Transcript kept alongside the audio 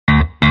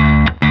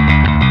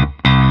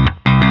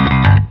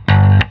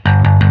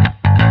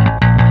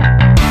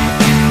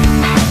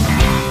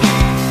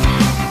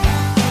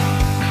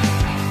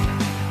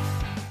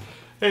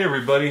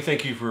everybody,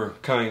 thank you for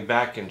coming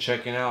back and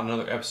checking out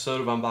another episode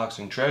of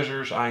Unboxing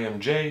Treasures. I am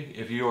Jay.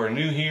 If you are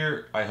new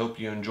here, I hope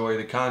you enjoy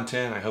the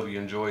content. I hope you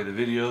enjoy the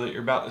video that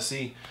you're about to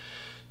see.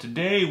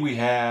 Today we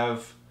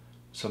have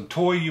some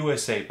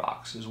ToyUSA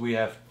boxes. We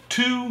have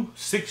two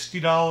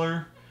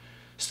 $60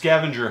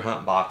 scavenger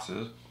hunt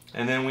boxes,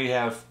 and then we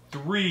have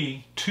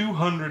three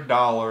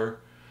 $200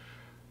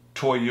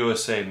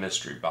 ToyUSA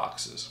mystery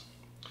boxes.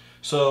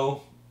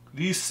 So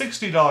these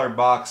 $60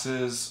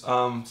 boxes,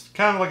 kind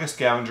of like a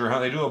scavenger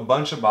hunt. They do a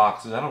bunch of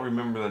boxes. I don't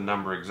remember the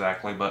number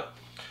exactly, but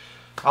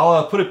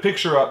I'll put a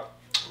picture up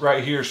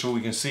right here so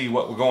we can see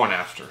what we're going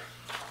after.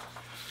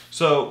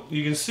 So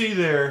you can see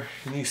there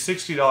in these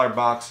 $60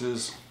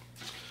 boxes,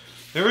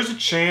 there is a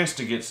chance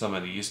to get some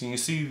of these. And you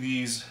see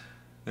these,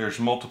 there's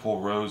multiple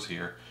rows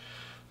here.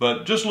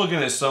 But just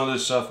looking at some of the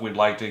stuff we'd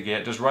like to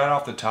get, just right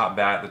off the top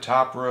bat, the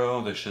top row,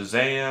 the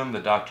Shazam, the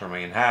Dr.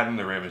 Manhattan,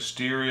 the Rey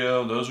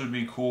Mysterio, those would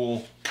be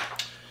cool.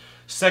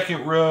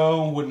 Second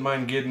row, wouldn't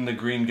mind getting the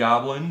Green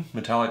Goblin,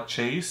 Metallic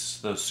Chase,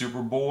 the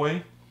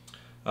Superboy,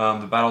 the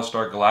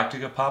Battlestar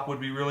Galactica pop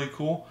would be really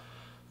cool.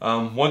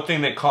 One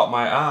thing that caught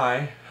my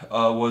eye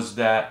was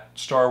that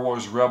Star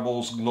Wars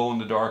Rebels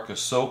glow-in-the-dark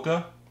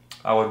Ahsoka.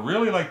 I would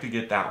really like to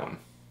get that one.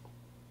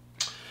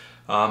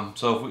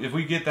 So if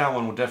we get that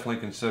one, we'll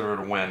definitely consider it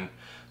a win.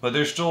 But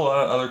there's still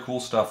other cool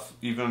stuff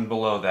even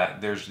below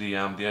that. There's the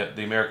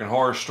American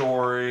Horror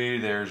Story.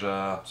 There's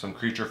some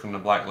Creature from the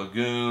Black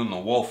Lagoon, the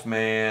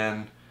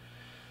Wolfman,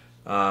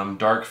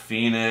 Dark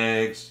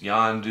Phoenix,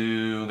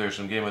 Yondu. There's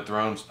some Game of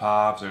Thrones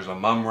pops. There's a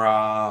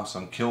Mum-Ra,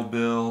 some Kill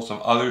Bill, some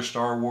other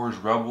Star Wars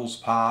Rebels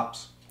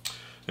pops.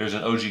 There's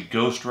an OG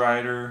Ghost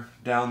Rider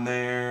down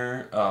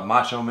there,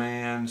 Macho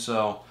Man.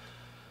 So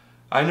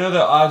I know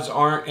the odds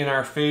aren't in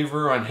our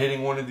favor on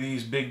hitting one of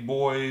these big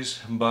boys,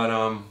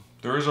 but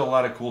there is a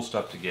lot of cool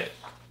stuff to get.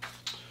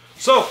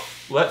 So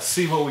let's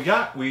see what we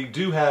got. We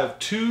do have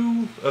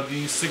two of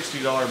these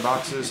 $60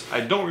 boxes.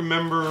 I don't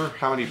remember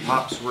how many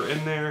pops were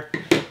in there.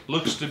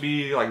 Looks to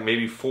be like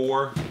maybe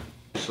 4.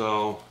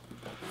 So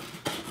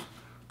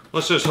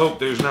let's just hope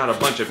there's not a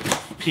bunch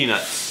of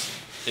peanuts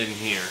in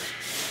here.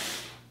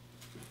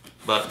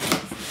 But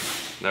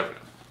never know.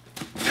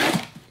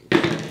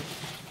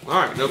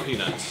 Alright, no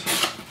peanuts.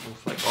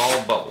 Looks like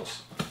all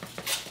bubbles.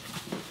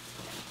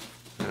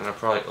 And I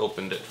probably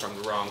opened it from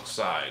the wrong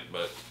side,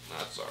 but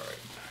that's alright.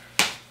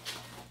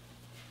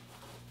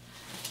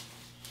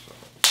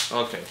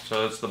 Okay,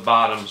 so it's the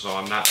bottom, so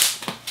I'm not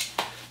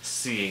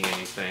seeing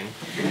anything.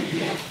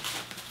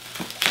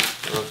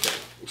 Okay,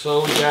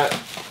 so we got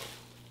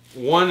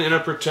 1 inner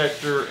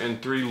protector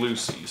and 3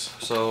 Lucy's.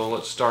 So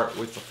let's start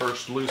with the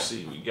first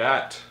Lucy we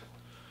got.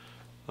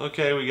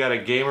 Okay, we got a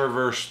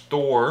Gamerverse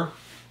Thor.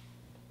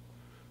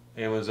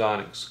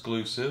 Amazon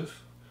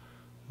exclusive.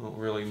 Don't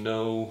really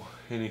know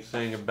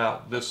anything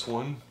about this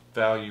one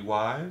value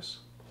wise.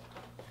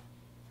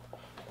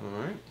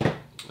 Alright.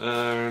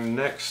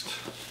 Next.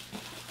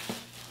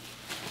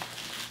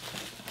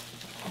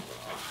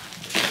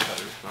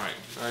 Alright,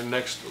 our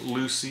next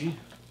Lucy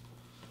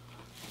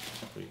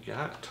we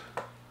got.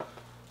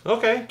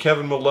 Okay,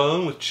 Kevin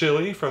Malone with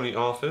Chili from The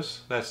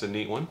Office. That's a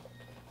neat one.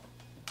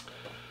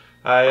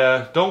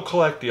 I don't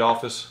collect The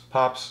Office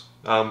pops.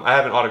 I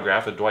have an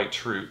autograph of Dwight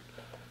Schrute,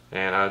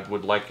 and I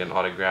would like an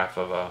autograph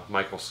of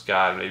Michael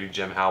Scott, maybe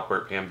Jim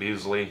Halpert, Pam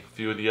Beesly, a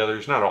few of the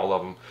others, not all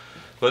of them.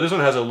 But this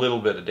one has a little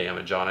bit of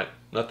damage on it,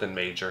 nothing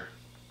major.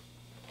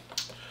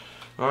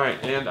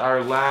 Alright, and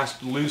our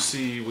last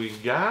Lucy we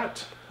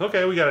got.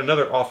 Okay, we got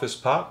another Office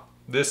pop.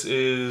 This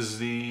is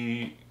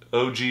the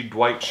OG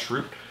Dwight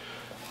Schrute.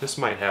 This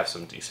might have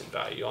some decent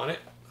value on it,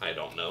 I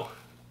don't know.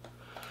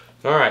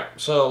 Alright,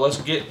 so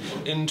let's get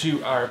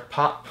into our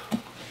pop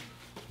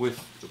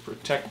with the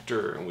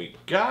protector, and we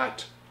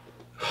got,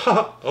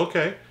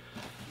 okay,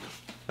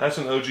 that's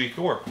an OG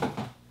Thor.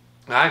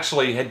 I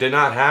actually did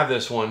not have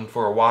this one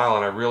for a while,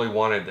 and I really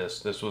wanted this.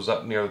 This was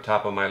up near the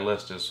top of my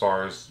list as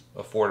far as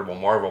affordable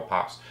Marvel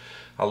pops.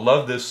 I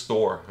love this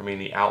Thor. I mean,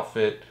 the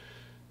outfit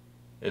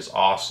is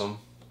awesome,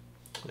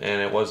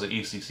 and it was an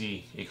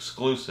ECC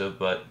exclusive,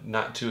 but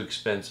not too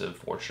expensive,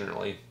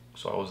 fortunately,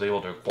 so I was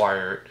able to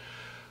acquire it.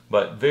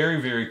 But very,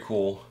 very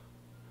cool.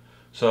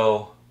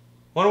 So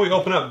why don't we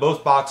open up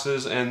both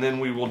boxes, and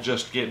then we will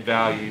just get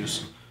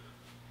values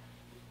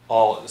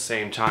all at the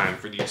same time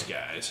for these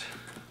guys.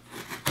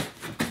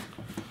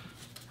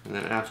 And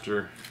then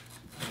after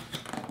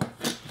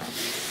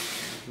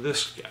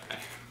this guy.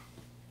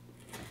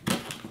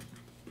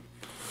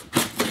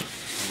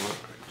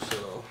 Alright,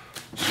 so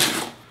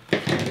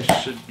this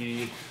should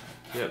be,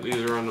 yeah,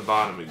 these are on the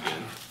bottom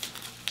again.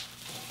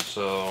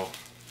 So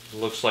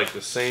looks like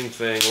the same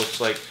thing.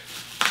 Looks like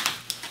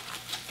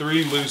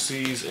 3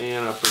 Lucy's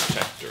and a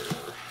protector.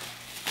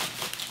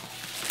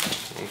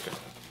 Okay,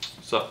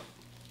 so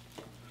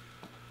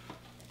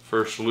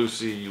first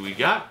Lucy we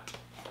got.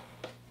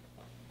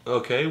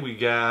 Okay, we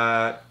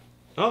got,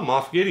 oh,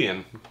 Moff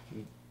Gideon,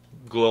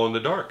 glow in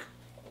the dark.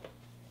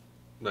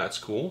 That's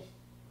cool.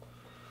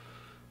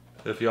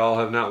 If y'all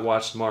have not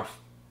watched Moff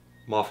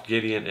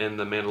Gideon and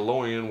The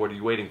Mandalorian, what are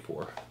you waiting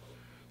for?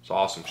 It's an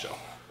awesome show.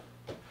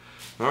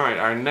 Alright,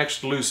 our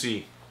next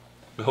Lucy.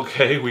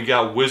 Okay, we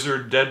got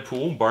Wizard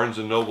Deadpool, Barnes &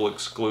 Noble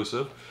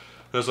exclusive.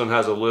 This one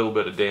has a little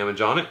bit of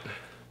damage on it.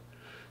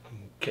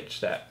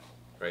 Catch that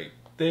right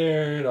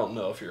there. I don't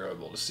know if you're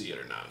able to see it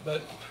or not,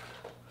 but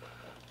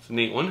it's a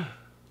neat one.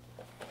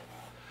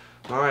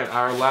 Alright,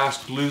 our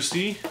last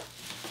Lucy.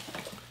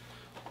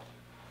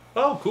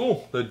 Oh,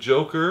 cool. The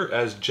Joker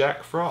as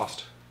Jack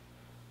Frost.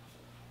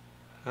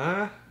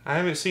 I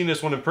haven't seen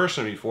this one in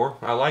person before.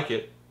 I like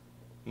it.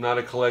 I'm not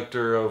a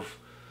collector of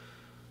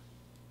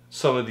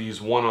some of these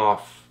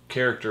one-off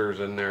characters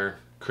in their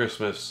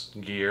Christmas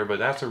gear, but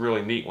that's a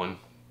really neat one.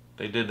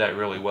 They did that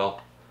really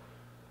well.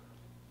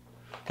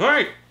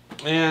 Alright,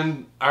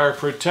 and our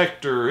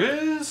protector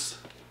is...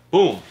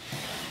 boom.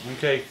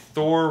 Okay,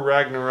 Thor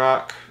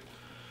Ragnarok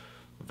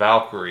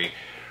Valkyrie.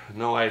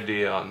 No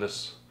idea on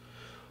this.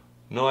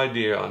 No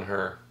idea on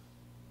her.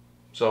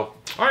 So,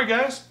 alright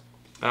guys,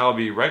 I'll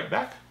be right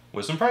back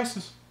with some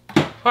prices.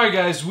 Alright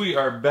guys, we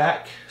are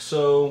back.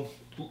 So,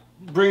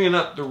 bringing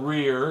up the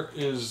rear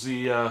is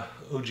the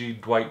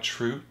OG Dwight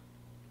Schrute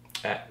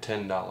at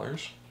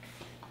 $10.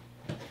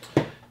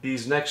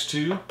 These next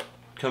two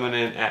coming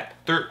in at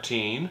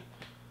 $13.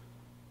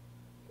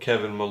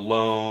 Kevin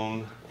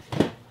Malone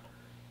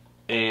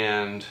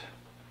and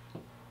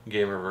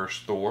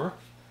Gamerverse Thor.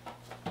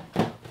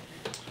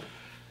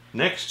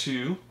 Next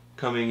two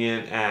coming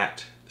in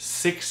at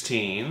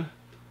 $16.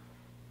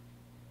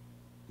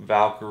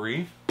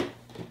 Valkyrie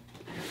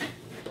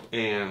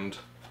and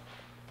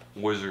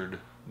Wizard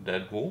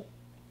Deadpool.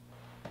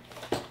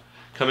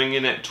 Coming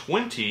in at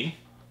 $20,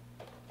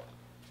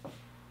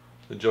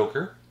 the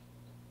Joker,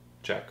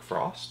 Jack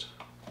Frost.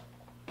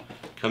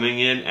 Coming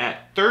in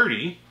at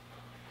 $30,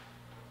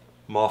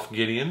 Moff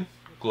Gideon,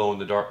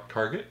 glow-in-the-dark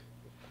target.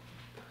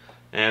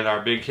 And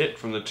our big hit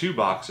from the two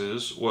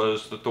boxes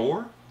was the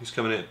Thor. He's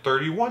coming in at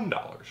 $31.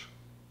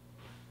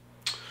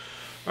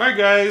 Alright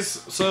guys,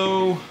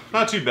 so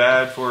not too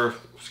bad for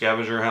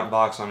scavenger hunt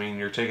box. I mean,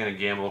 you're taking a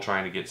gamble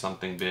trying to get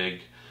something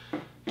big.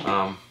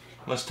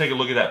 Let's take a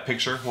look at that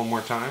picture one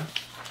more time.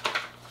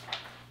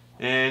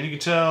 And you can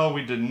tell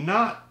we did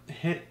not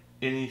hit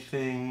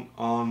anything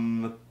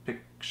on the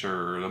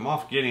picture. The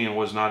Moff Gideon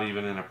was not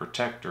even in a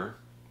protector.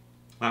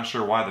 Not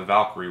sure why the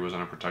Valkyrie was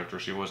in a protector.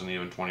 She wasn't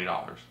even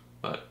 $20.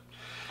 But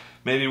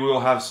maybe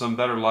we'll have some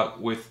better luck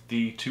with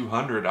the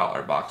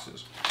 $200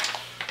 boxes.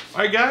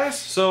 Alright guys,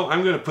 so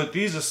I'm going to put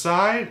these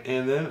aside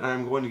and then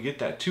I'm going to get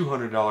that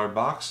 $200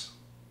 box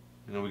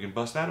and then we can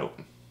bust that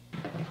open.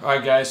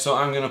 Alright guys, so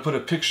I'm going to put a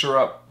picture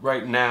up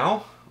right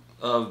now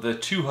of the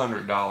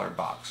 $200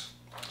 box.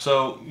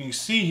 So you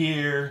see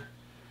here,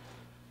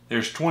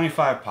 there's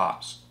 25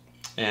 pops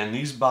and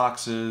these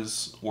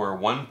boxes were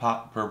 1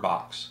 pop per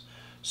box.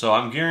 So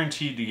I'm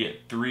guaranteed to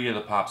get 3 of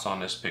the pops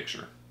on this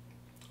picture.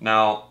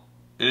 Now,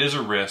 it is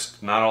a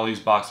risk. Not all these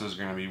boxes are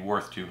going to be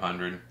worth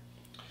 $200.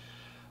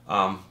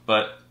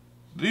 But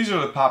these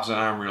are the pops that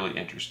I'm really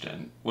interested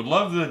in. Would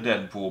love the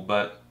Deadpool,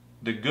 but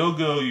the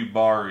Go-Go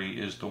Yubari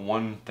is the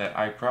one that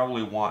I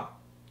probably want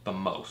the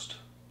most.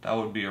 That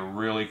would be a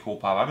really cool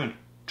pop. I've been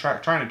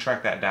trying to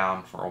track that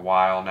down for a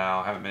while now.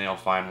 I haven't been able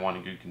to find one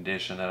in good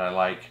condition that I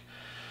like.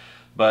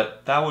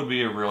 But that would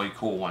be a really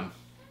cool one.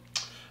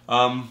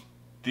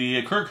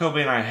 The Kurt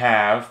Cobain I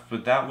have,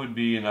 but that would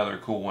be another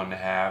cool one to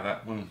have.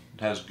 That one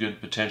has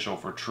good potential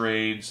for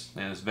trades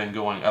and it's been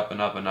going up and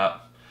up and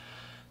up.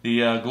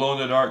 The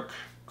glow-in-the-dark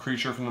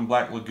creature from the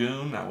Black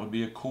Lagoon, that would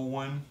be a cool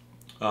one.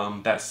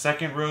 That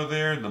second row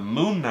there, the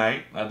Moon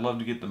Knight, I'd love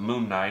to get the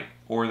Moon Knight,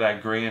 or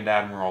that Grand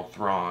Admiral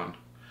Thrawn.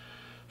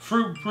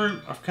 Fruit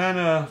Brute, I've kind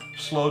of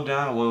slowed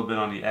down a little bit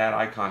on the ad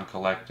icon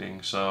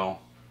collecting, so,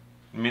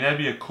 I mean, that'd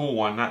be a cool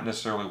one, not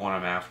necessarily one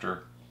I'm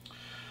after.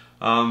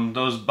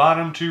 Those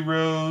bottom 2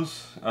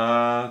 rows,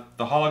 the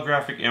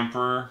Holographic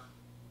Emperor,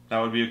 that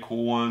would be a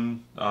cool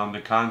one.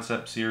 The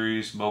Concept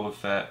Series, Boba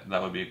Fett,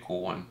 that would be a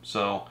cool one.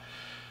 So,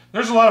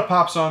 there's a lot of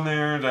pops on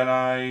there that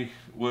I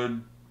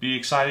would be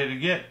excited to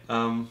get.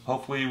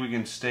 Hopefully we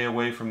can stay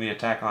away from the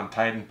Attack on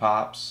Titan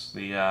pops,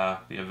 the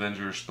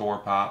Avengers Thor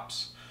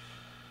pops.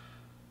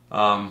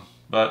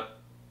 But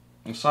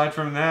aside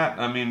from that,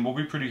 I mean, we'll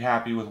be pretty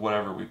happy with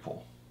whatever we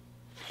pull.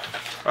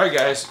 Alright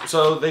guys,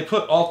 so they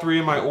put all 3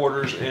 of my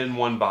orders in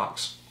one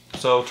box.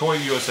 So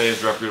ToyUSA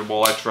is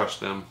reputable, I trust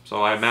them.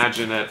 So I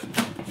imagine that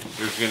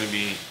there's going to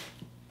be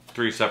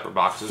 3 separate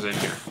boxes in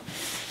here.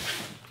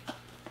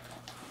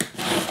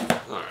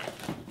 Alright.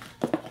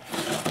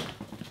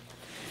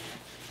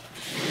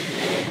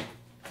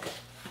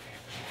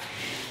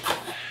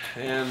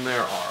 And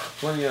there are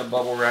plenty of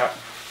bubble wrap.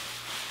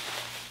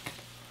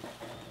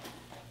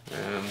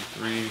 And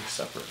 3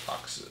 separate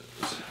boxes.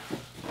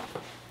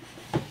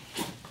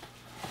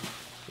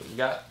 We've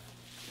got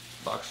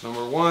box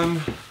number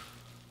 1.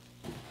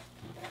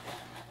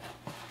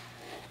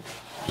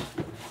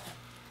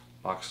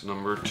 Box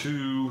number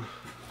 2.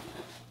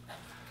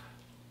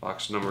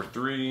 Box number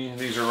 3.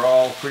 These are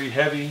all pretty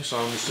heavy, so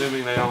I'm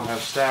assuming they don't have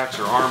stacks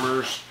or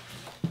armors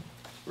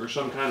or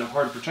some kind of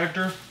hard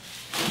protector.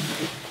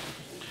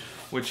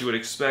 which you would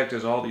expect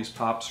as all these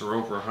pops are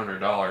over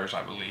 $100,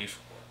 I believe.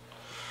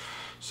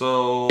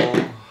 So,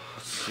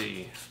 let's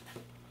see.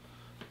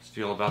 These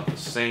feel about the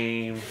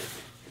same.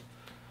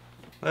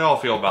 They all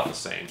feel about the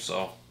same,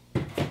 so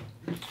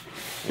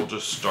we'll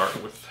just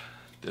start with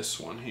this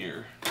one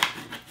here.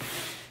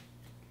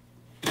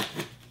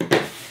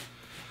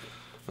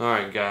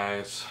 Alright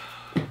guys.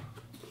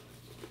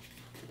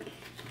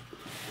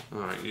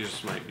 Alright,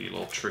 these might be a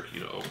little tricky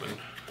to open.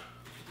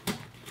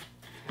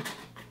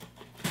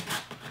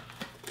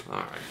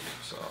 Alright,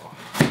 so,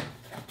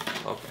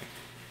 okay.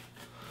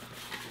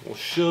 We'll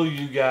show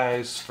you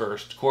guys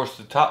first. Of course,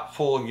 the top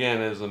full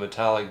again is the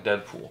metallic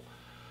Deadpool.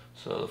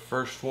 So the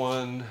first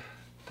one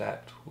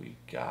that we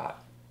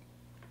got.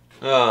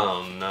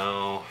 Oh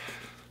no.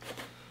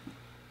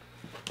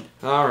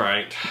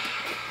 Alright.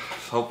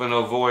 Hoping to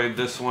avoid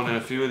this one and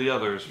a few of the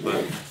others,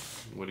 but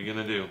what are you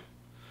gonna do?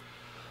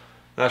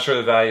 Not sure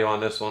the value on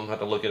this one. Have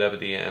to look it up at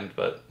the end,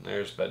 but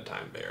there's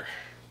Bedtime Bear.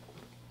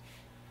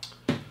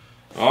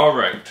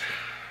 Alright.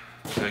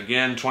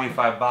 Again,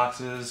 25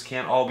 boxes.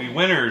 Can't all be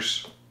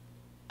winners.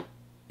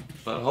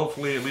 But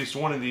hopefully at least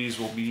one of these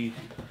will be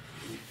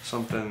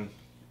something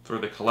for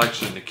the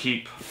collection to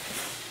keep.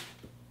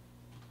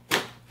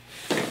 Alright,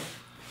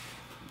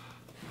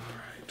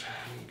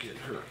 get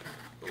her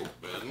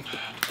open.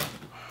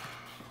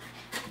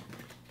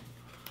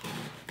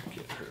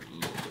 Get her a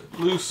little bit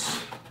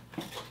loose.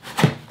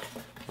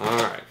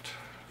 Alright,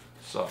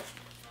 so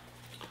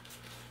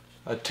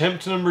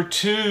attempt number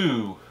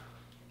 2.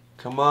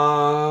 Come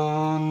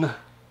on.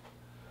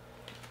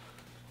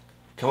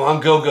 Come on,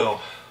 go.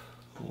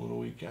 What do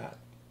we got?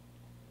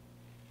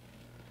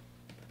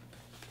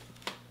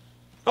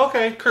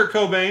 Okay, Kurt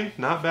Cobain,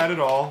 not bad at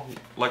all.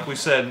 Like we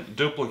said,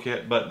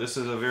 duplicate, but this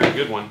is a very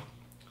good one.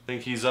 I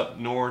think he's up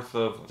north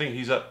of, I think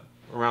he's up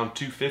around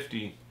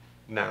 250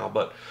 now,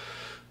 but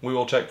we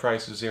will check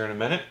prices here in a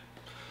minute.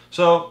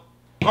 So,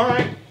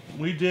 alright,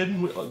 we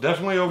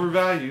definitely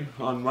overvalue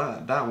on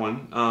that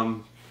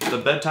one. The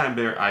Bedtime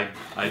Bear, I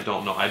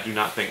don't know. I do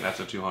not think that's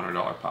a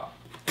 $200 pop.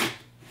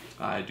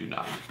 I do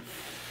not.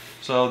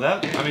 So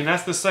that, I mean,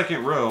 that's the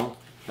second row.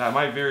 That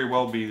might very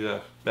well be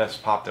the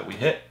best pop that we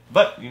hit,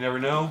 but you never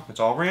know. It's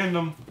all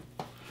random.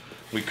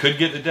 We could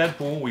get the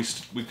Deadpool.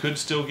 We could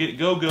still get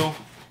Go-Go. All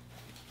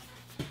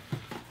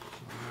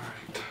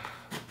right,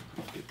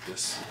 get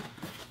this,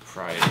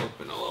 pry it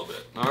open a little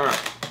bit. All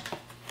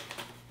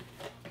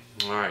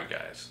right,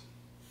 guys.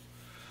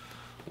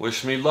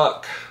 Wish me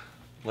luck.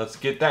 Let's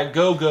get that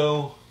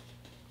Go-Go.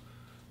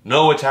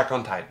 No Attack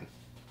on Titan.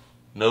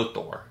 No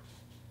Thor.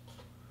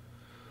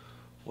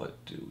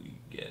 What do we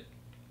get?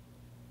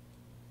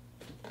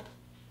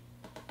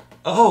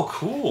 Oh,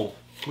 cool.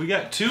 We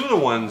got 2 of the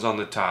ones on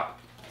the top.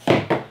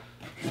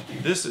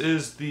 This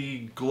is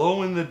the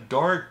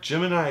glow-in-the-dark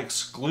Gemini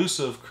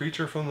exclusive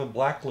Creature from the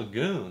Black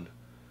Lagoon.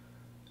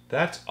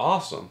 That's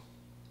awesome.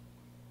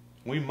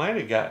 We might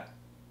have got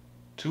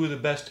 2 of the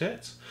best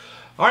hits.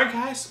 Alright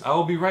guys, I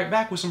will be right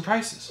back with some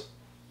prices.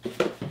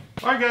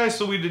 Alright guys,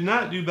 so we did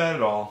not do bad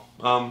at all.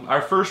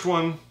 Our first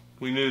one,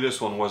 we knew this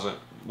one wasn't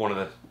one of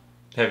the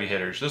heavy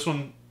hitters. This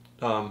one,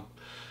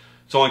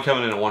 it's only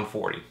coming in at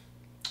 140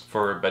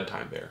 for a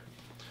Bedtime Bear.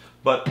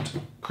 But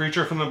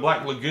Creature from the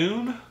Black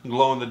Lagoon,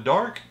 Glow in the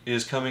Dark,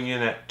 is coming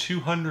in at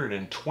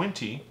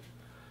 220.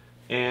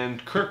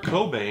 And Kurt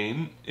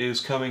Cobain is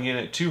coming in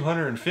at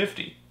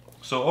 250.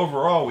 So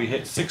overall, we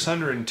hit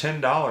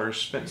 $610,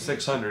 spent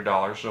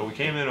 $600, so we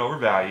came in over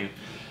value.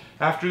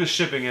 After the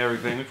shipping and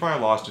everything, we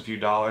probably lost a few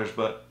dollars,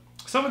 but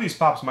some of these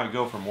pops might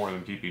go for more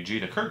than PPG.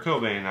 To Kurt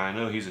Cobain, I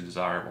know he's a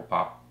desirable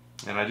pop,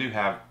 and I do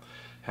have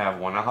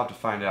one. I'll have to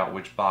find out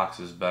which box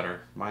is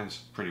better. Mine's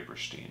pretty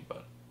pristine,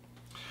 but...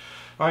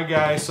 Alright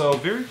guys, so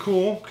very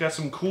cool. Got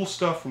some cool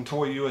stuff from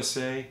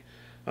ToyUSA.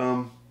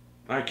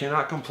 I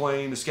cannot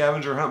complain. The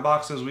scavenger hunt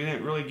boxes, we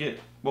didn't really get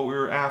what we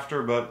were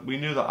after, but we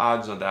knew the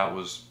odds on that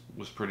was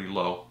pretty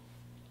low.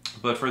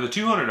 But for the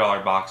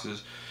 $200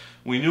 boxes,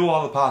 we knew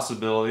all the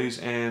possibilities,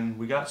 and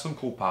we got some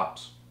cool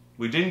pops.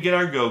 We didn't get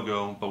our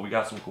Go-Go, but we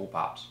got some cool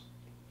pops.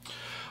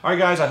 Alright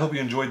guys, I hope you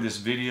enjoyed this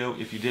video.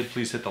 If you did,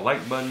 please hit the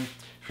like button.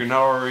 If you're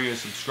not already a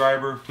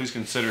subscriber, please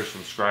consider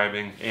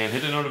subscribing and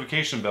hit the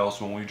notification bell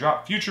so when we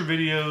drop future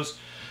videos,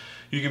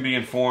 you can be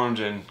informed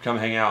and come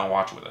hang out and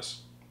watch with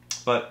us.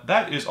 But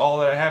that is all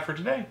that I have for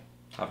today.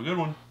 Have a good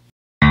one.